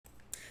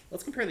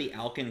Let's compare the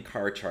AILKIN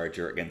car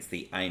charger against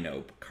the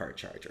AINOPE car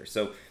charger.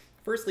 So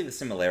firstly, the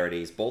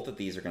similarities, both of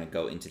these are going to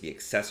go into the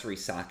accessory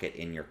socket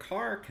in your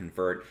car,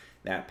 convert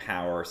that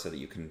power so that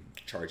you can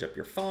charge up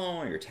your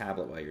phone or your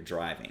tablet while you're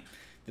driving.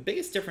 The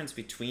biggest difference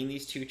between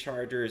these two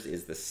chargers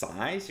is the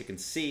size. You can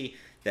see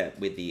that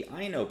with the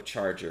AINOPE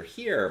charger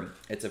here,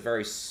 it's a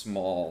very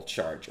small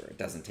charger. It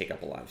doesn't take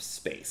up a lot of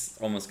space.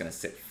 It's almost going to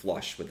sit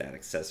flush with that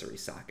accessory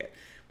socket.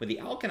 With the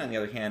AILKIN, on the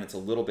other hand, it's a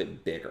little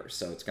bit bigger,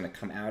 so it's going to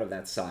come out of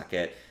that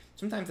socket.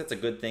 Sometimes that's a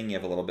good thing. You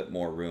have a little bit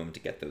more room to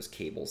get those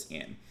cables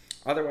in.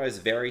 Otherwise,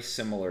 very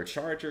similar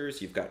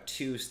chargers. You've got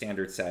two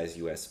standard size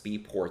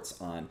USB ports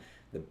on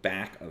the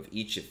back of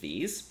each of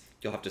these.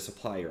 You'll have to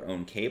supply your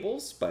own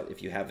cables, but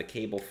if you have the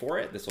cable for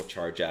it, this will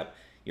charge up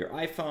your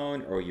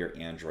iPhone or your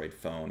Android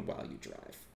phone while you drive.